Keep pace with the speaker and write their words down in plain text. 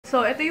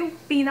So, ito yung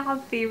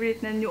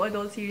pinaka-favorite na new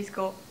adult series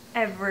ko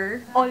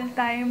ever. All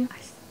time.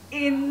 As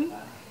in...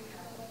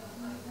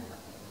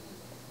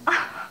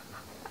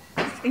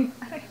 as in...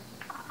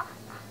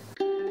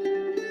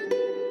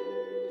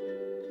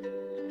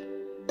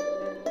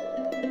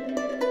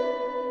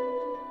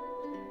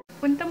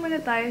 Punta muna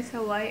tayo sa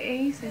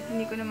YA since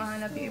hindi ko na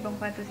mahanap yung ibang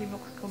fantasy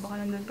books ko.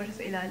 Baka nandun pa siya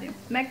sa ilalim.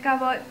 Mecca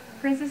about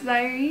Princess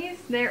Diaries.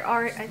 There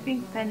are, I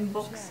think, 10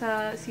 books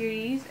sa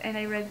series. And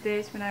I read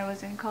this when I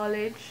was in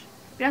college.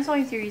 Pinasok ko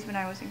yung series when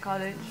I was in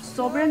college.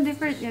 Sobrang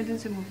different niya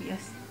dun sa movie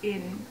as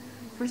in.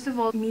 First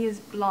of all, Mia's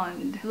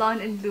blonde.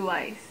 Blonde and blue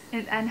eyes.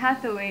 And Anne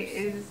Hathaway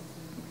is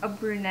a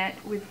brunette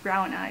with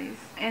brown eyes.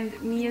 And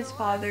Mia's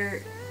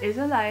father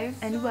is alive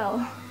and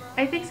well.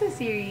 I think sa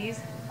series,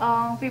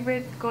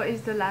 favorite ko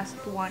is the last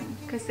one.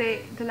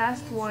 Kasi the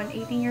last one,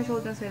 18 years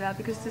old na sila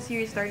because the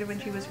series started when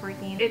she was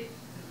 14. It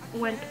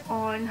went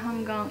on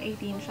hanggang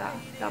 18 siya.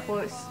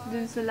 Tapos,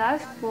 dun sa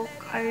last book,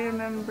 I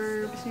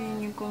remember gusto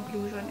yun yung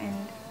conclusion and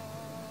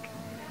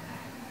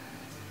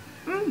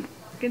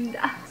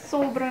ganda.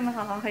 Sobrang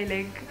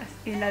nakakakilig. As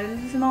in, lalo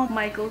sa mga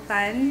Michael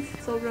fans,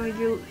 sobrang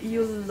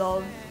you'll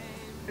love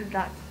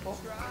that book.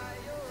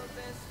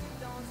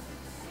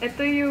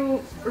 Ito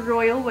yung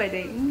Royal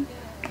Wedding.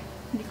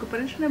 Hindi ko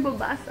pa rin siya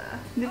nababasa.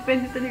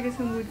 Depende talaga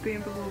sa mood ko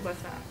yung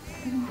pagbabasa.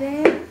 And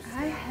then,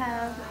 I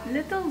have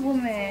Little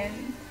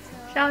Woman.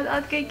 Shout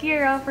out kay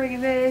Kira for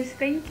this.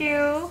 Thank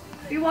you!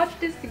 We watched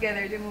this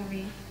together, the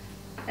movie.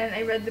 And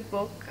I read the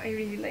book. I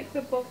really like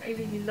the book. I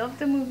really love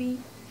the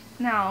movie.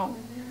 Now,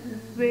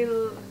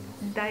 we'll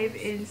dive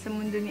in sa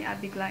mundo ni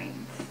Abby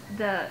Glines.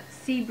 The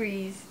Sea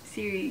Breeze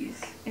series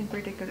in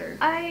particular.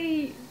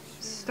 I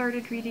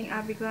started reading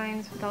Abby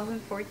Glines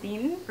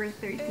 2014 or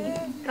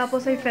 13.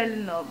 Tapos I fell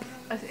in love.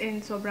 As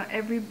in, sobrang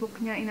every book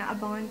niya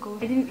inaabangan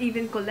ko. I didn't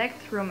even collect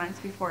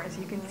romance before. As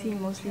you can see,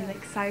 mostly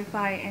like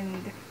sci-fi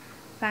and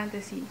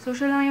fantasy. So,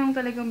 siya lang yung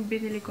talagang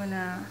binili ko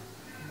na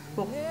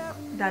book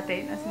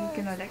dati. As in,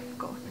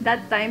 kinolect ko.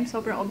 That time,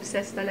 sobrang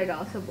obsessed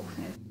talaga ako sa books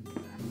niya.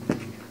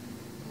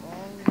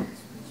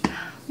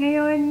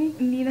 Ngayon,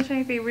 hindi na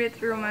siya yung favorite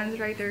romance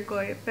writer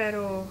ko eh.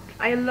 Pero,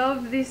 I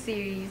love this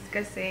series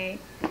kasi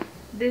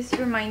this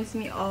reminds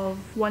me of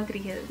One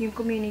Tree Hill. Yung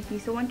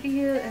community sa One Tree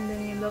Hill and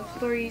then yung love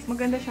stories.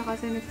 Maganda siya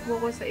kasi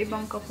nag-focus sa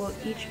ibang couple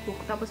each book.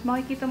 Tapos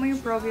makikita mo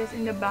yung progress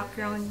in the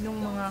background ng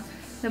mga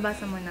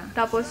nabasa mo na.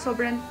 Tapos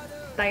sobrang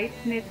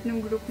tight-knit ng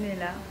group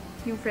nila.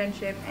 Yung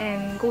friendship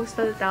and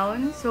coastal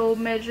town. So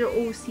medyo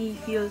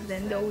OC feels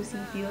din. The OC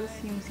feels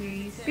yung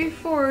series.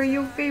 Before,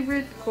 yung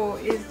favorite ko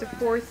is the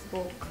 4th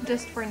book.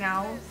 Just for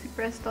now, si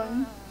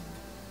Preston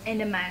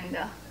and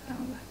Amanda.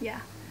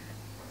 Yeah.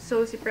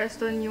 So, si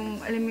Preston,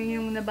 yung, alam mo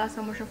yung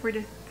nabasa mo siya for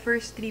the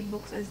first 3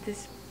 books as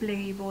this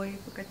playboy.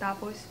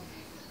 Pagkatapos,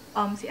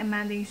 si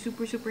Amanda yung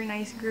super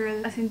nice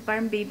girl. As in,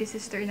 parang baby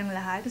sister ng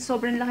lahat.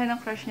 Sobrang laki ng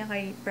crush niya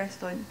kay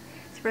Preston.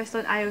 Si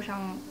Preston ayaw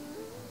siyang,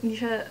 hindi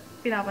siya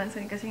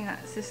pinapansin kasi nga,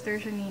 sister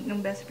siya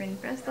nung best friend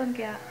Preston.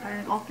 Kaya,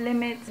 parang off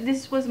limits.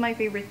 This was my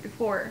favorite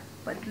before.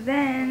 But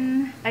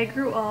then, I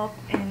grew up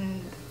and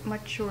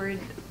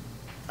matured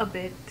a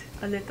bit.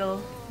 A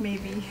little,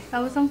 maybe.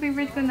 Tapos, ang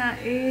favorite ko na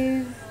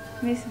is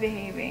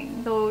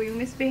Misbehaving. So, yung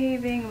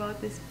Misbehaving about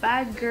this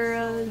bad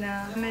girl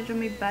na medyo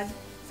may bad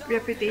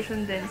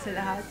reputation din sa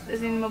lahat.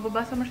 As in,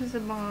 mababasa mo siya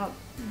sa mga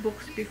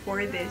books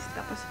before this.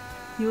 Tapos,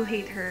 you'll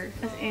hate her.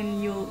 As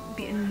in, you'll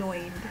be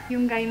annoyed.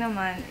 Yung guy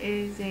naman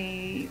is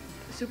a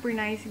super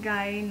nice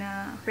guy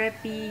na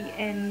preppy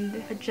and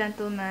a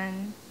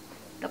gentleman.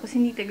 Tapos,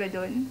 hindi taga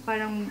dun.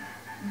 Parang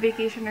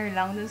vacationer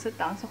lang dun sa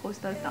town, sa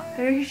coastal town.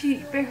 Pero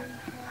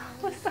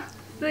basta.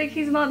 Like,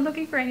 he's not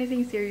looking for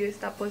anything serious.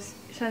 Tapos,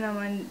 siya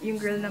naman, yung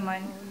girl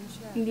naman,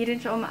 hindi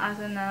rin siya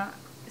umaasa na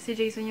si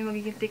Jason yung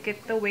magiging ticket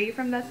away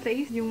from that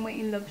place. Yung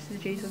may in love si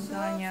Jason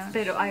sa kanya.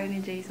 Pero ayaw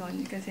ni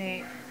Jason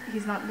kasi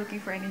he's not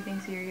looking for anything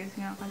serious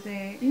nga.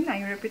 Kasi, yun na,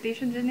 yung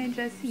reputation dyan ni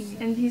Jesse.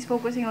 And he's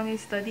focusing on his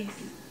studies.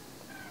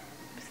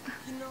 Basta.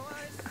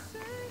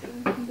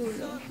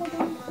 Dulo.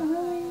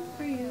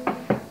 For you.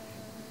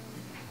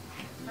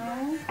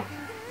 No?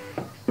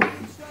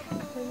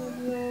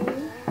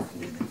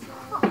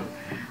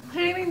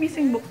 Actually, may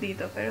missing book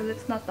dito, pero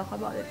let's not talk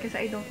about it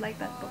kasi I don't like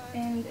that book.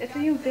 And ito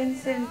yung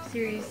Vincent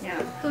series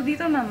niya. So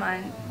dito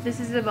naman,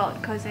 this is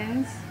about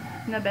cousins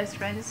na best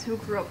friends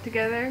who grew up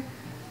together.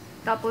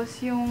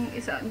 Tapos yung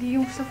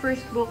sa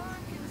first book,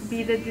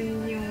 bida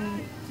din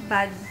yung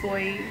bad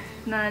boy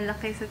na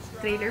laki sa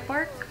trailer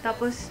park.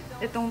 Tapos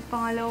itong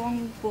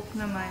pangalawang book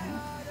naman,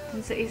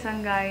 sa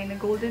isang guy na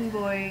golden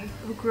boy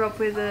who grew up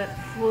with a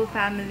full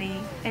family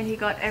and he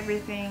got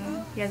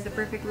everything. He has the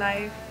perfect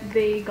life.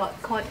 They got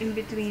caught in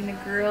between a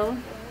girl.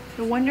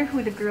 I wonder who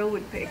the girl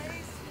would pick.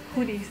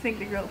 Who do you think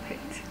the girl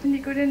picked?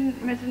 Hindi ko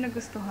rin medyo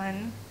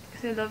nagustuhan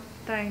kasi love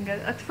triangle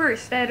at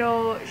first.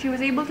 Pero she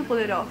was able to pull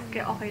it off.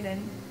 Kaya okay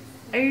din.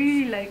 I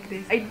really like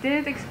this. I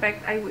didn't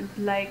expect I would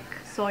like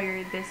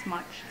Sawyer this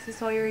much. Kasi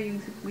Sawyer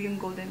yung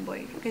golden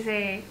boy.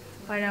 Kasi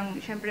parang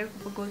syempre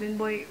kapag golden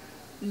boy,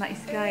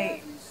 nice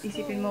guy,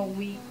 isipin mo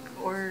weak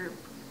or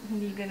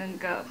hindi ganun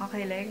ka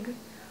kakilig.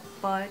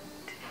 but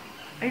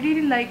I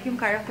really like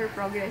yung character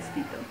progress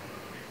dito.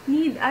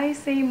 Need I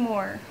say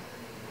more?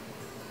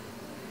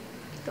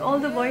 To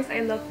all the boys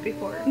I loved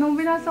before. Nung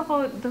binasa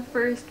ko the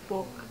first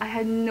book, I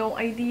had no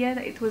idea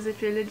that it was a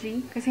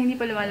trilogy kasi hindi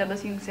pa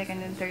lumalabas yung second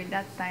and third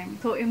that time.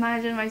 So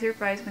imagine my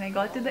surprise when I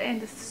got to the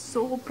end,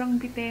 sobrang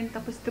bitin,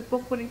 tapos the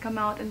book wouldn't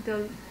come out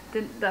until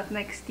that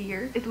next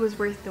year. It was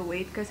worth the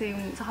wait kasi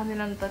yung sa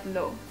kanilang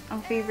tatlo, ang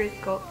favorite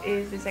ko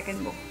is the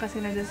second book kasi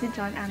nandun si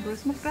John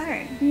Ambrose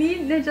McLaren.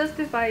 Need na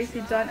justify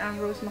si John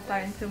Ambrose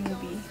McLaren sa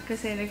movie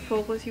kasi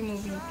nag-focus yung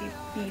movie kay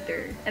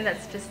Peter, and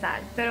that's just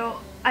sad. Pero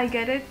I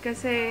get it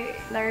kasi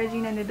Lara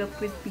Jean ended up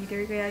with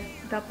Peter kaya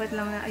dapat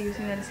lang na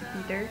ayusin nila si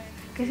Peter.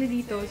 Kasi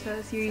dito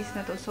sa series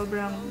na to,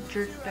 sobrang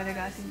jerk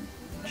talaga si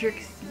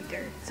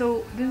Peter.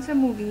 So, dun sa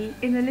movie,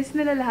 inalis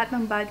nila lahat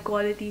ng bad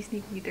qualities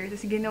ni Peter.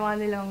 Tapos ginawa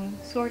nilang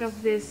sort of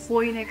this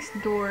boy next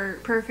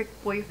door, perfect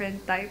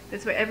boyfriend type.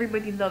 That's why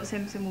everybody loves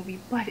him sa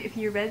movie. But if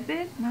you read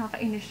it,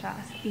 nakakainis siya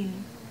as in.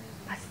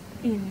 As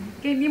in.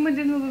 Kaya hindi mo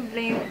din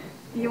mabablame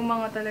yung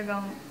mga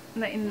talagang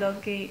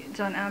na-in-love kay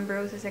John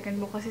Ambrose sa second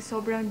book kasi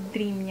sobrang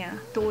dream niya.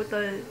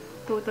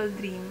 Total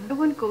dream.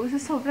 Ewan ko,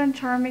 sobrang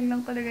charming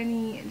lang talaga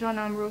ni John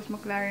Ambrose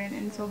McLaren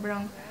and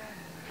sobrang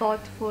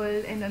thoughtful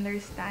and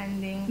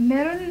understanding.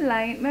 Meron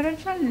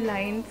siyang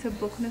line sa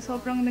book na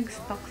sobrang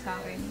nag-stuck sa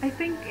akin. I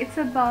think it's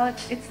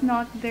about, it's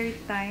not their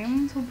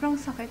time. Sobrang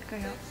sakit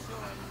kaya.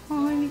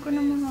 Hindi ko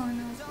na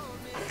mahanap.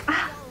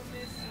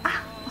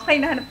 Okay,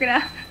 nahanap ko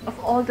na.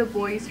 Of all the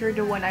boys, you're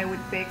the one I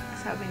would pick,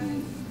 sabi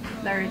ni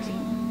Lara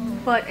Jean.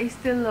 But I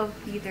still love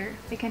Peter.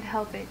 I can't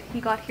help it. He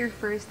got here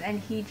first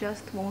and he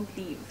just won't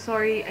leave.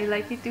 Sorry, I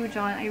like you too,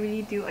 John. I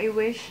really do. I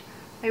wish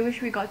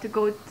we got to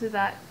go to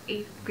that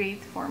 8th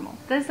grade formal.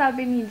 Tapos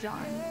sabi ni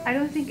John, I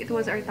don't think it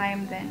was our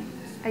time then.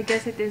 I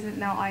guess it isn't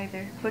now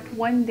either. But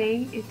one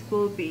day, it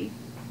will be.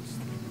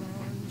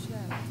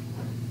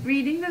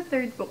 Reading the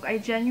third book, I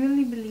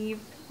genuinely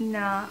believed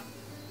na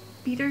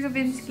Peter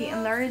Gavinsky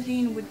and Lara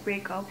Jean would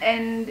break up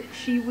and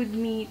she would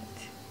meet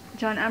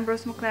John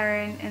Ambrose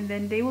McLaren and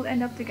then they will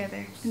end up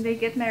together and they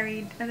get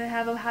married and they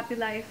have a happy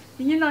life.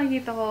 Yun yung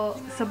nakikita ko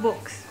sa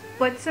books.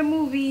 But sa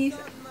movies,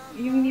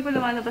 yung hindi pa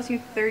lumalabas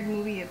yung third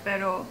movie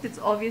pero it's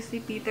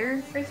obviously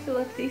Peter. Or still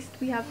at least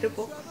we have the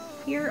books.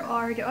 Here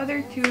are the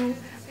other two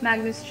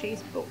Magnus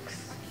Chase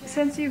books.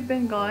 Since you've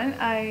been gone,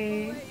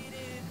 I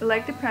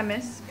like the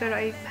premise pero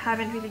I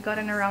haven't really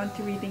gotten around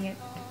to reading it.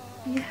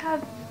 You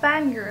have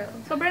Fangirl.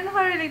 Sobrang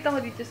nakarelate ako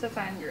dito sa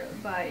Fangirl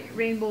by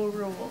Rainbow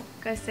Rowell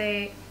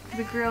kasi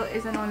the girl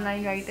is an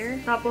online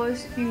writer.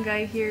 Tapos, yung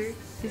guy here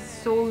is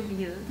so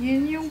real.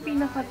 Yun yung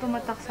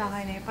pinaka-tumatak sa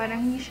akin eh. Parang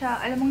hindi siya,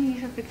 alam mo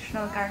hindi siya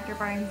fictional character.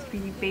 Parang it's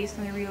really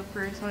based on a real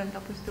person.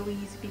 Tapos the way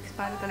he speaks,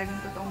 para talagang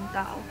totoong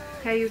tao.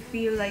 Kaya you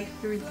feel like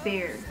you're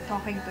there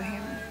talking to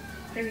him.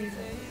 Very,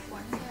 very fun.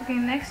 Okay,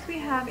 next we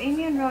have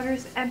Amy and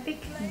Rodder's Epic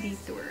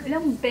Detour.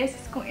 Ilang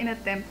beses kong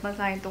in-attempt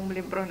basahin tong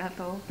libro na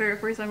to. Pero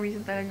for some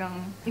reason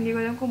talagang hindi ko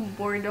alam kung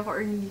bored ako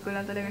or hindi ko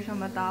lang talaga siya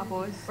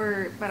matapos.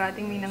 Or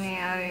parating may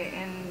nangyayari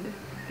and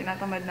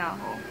tinatamad na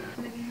ako.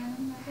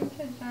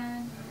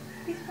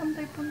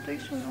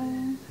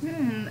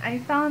 I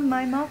found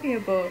my mafia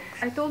books.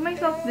 I told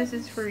myself this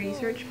is for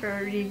research,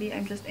 but really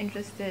I'm just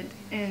interested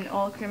in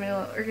all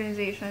criminal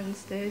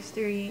organizations, the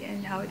history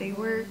and how they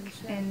work,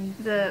 and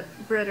the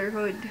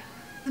brotherhood.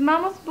 The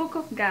Mammoth Book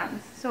of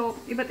Gangs. So,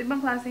 iba't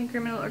ibang klaseng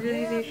criminal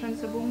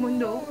organizations sa buong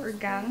mundo, or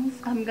gangs.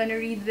 I'm gonna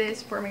read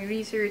this for my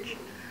research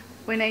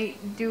when I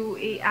do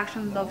a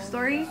action love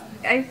story.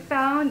 I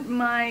found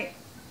my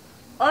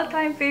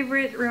all-time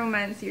favorite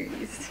romance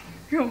series.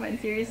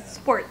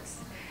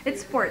 Sports.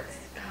 It's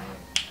sports.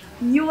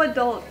 New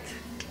adult.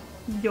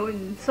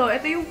 Yun. So,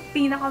 ito yung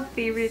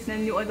pinaka-favorite na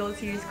new adult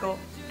series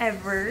ko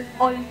ever.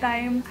 All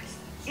time.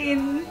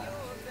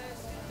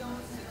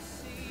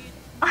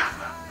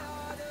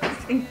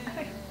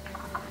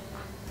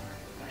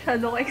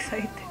 Masyado ko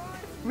excited.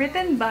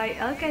 Written by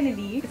L.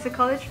 Kennedy. It's a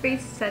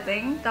college-based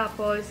setting.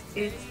 Tapos,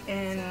 it's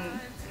in,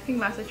 I think,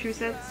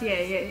 Massachusetts.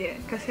 Yeah.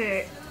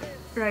 Kasi,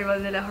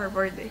 rival nila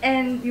Harvard eh.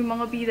 And yung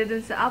mga bida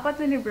dun sa 4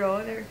 na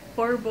libro, there are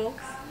 4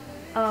 books.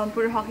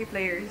 Puro hockey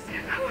players.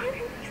 I'm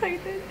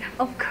excited.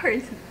 Of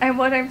course, and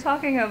what I'm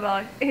talking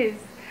about is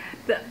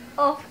the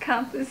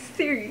off-campus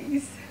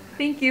series.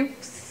 Thank you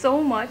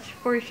so much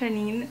for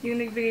Shanine, yung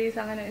nagbigay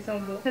sa akin ng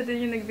isang book. Siya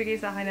din yung nagbigay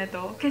sa akin na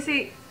to.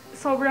 Kasi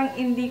sobrang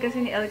indie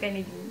kasi ni L.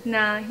 Kennedy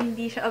na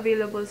hindi siya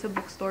available sa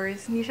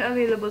bookstores. Hindi siya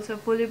available sa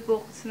fully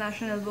booked sa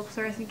national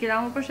bookstores.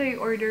 Kailangan mo pa siya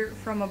i-order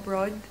from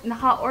abroad.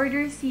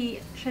 Naka-order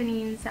si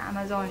Shanine sa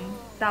Amazon.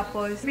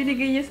 Tapos,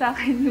 binigay niya sa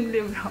akin yung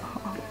libro.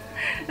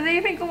 Tapos I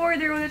think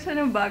umorder ulit siya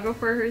ng bago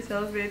for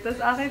herself eh. Tapos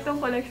akin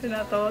itong collection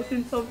na to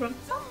since sobrang,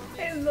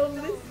 I love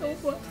this so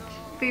much.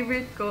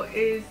 Favorite ko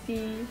is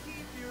si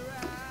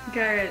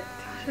Garrett.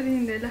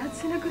 Actually hindi, lahat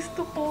sila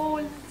gusto ko.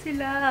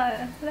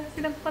 Lahat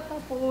silang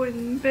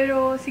patapon.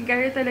 Pero si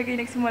Garrett talaga yung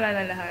nagsimula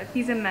na lahat.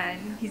 He's a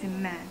man.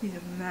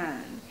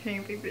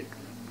 Siya yung favorite ko.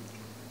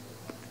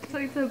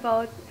 So it's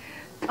about,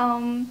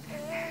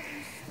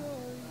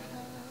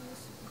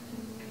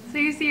 So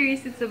yung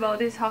series, it's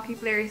about this hockey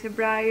player, si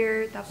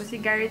Briar, tapos si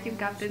Garrett yung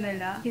captain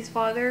nila. His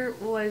father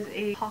was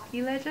a hockey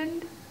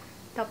legend.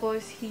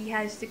 Tapos he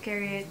has to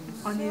carry it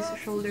on his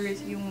shoulders,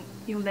 yung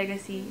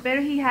legacy.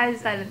 Pero he has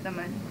talent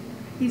naman.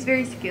 He's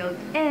very skilled.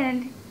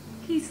 And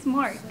he's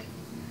smart.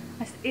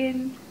 As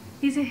in,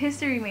 he's a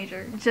history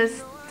major.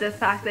 Just the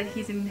fact that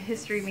he's a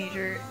history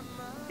major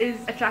is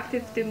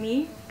attractive to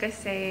me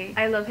kasi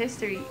I love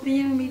history.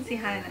 Hindi niya na-meet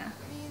si Hannah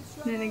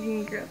na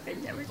naging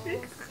girlfriend niya.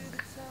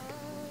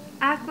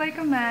 Act like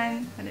a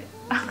man,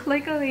 act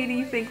like a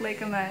lady, think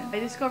like a man.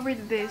 I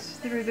discovered this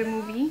through the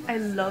movie. I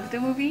love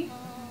the movie.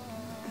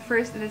 The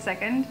first and the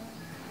second.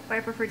 But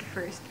I preferred the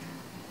first.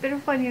 Pero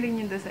funny rin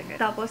yung the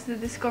second. Tapos,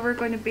 na-discover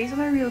ko na based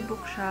on a real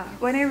book siya.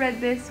 When I read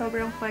this,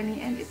 sobrang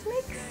funny and it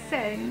makes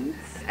sense.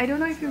 I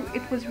don't know if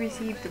it was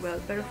received well,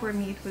 pero for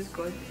me, it was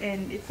good.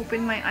 And it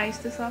opened my eyes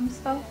to some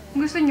stuff.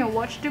 Kung gusto nyo,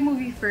 watch the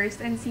movie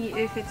first and see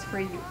if it's for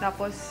you.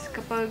 Tapos,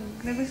 kapag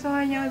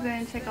nagustuhan nyo,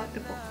 then check out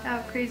the book.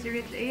 Crazy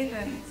Rich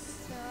Asians.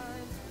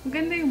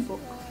 Maganda yung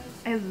book.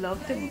 I love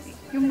the movie.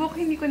 Yung book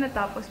hindi ko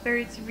natapos, pero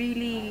it's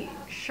really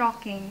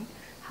shocking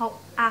how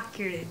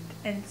accurate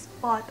and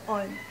spot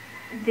on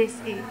this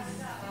is.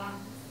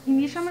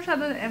 Hindi siya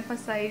masyado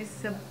na-emphasize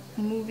sa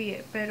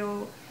movie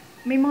pero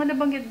may mga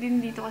nabanggit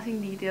din dito kasing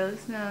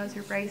details na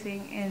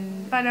surprising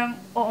and parang,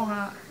 oo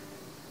nga,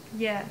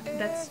 yeah,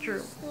 that's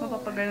true.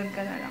 Mapapaganon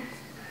ka na lang.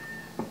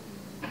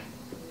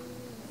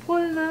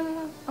 Full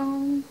na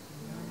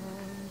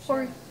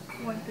fourth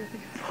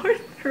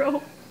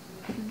row.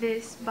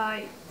 This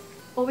by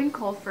Ewan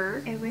Colfer.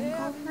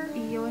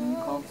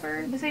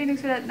 Basta yung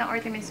nagsulat ng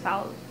Artemis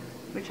Fowl,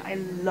 which I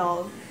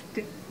loved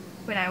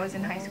when I was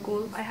in high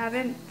school. I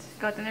haven't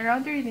gotten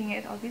around to reading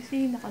it.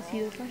 Obviously,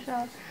 nakaseal pa siya.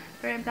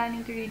 But I'm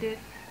planning to read it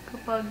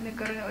kapag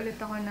nagkaroon na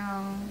ulit ako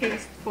ng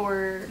taste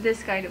for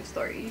this kind of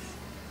stories.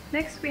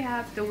 Next, we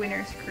have The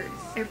Winner's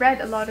Curse. I read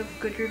a lot of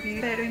good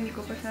reviews, pero hindi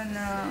ko pa siya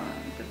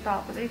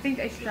na-tapos. I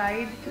think I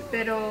tried,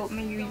 pero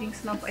may reading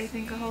slump. I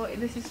think ako,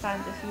 this is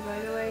fantasy,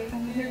 by the way.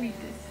 I'm gonna read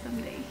this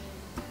someday.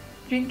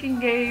 Drinking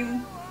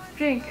game.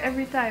 Drink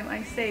every time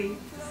I say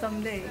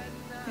someday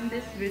in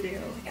this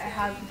video. I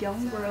have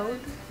Young World.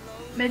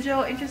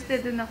 Medyo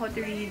interested din ako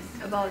to read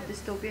about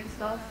dystopian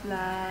stuff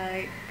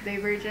like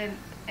Divergent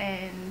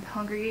and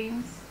Hunger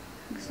Games.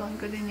 Gustuhan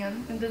ko din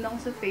yun. Nandun ako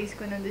sa phase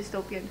ko ng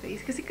dystopian phase.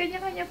 Kasi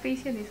kanya-kanya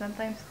phase yan eh.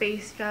 Sometimes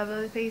space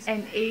travel phase,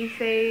 NA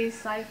phase,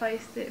 sci-fi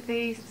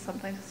phase,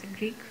 sometimes sa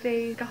Greek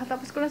phase.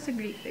 Kakatapos ko lang sa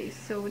Greek phase.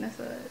 So,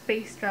 nasa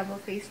space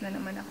travel phase na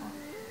naman ako.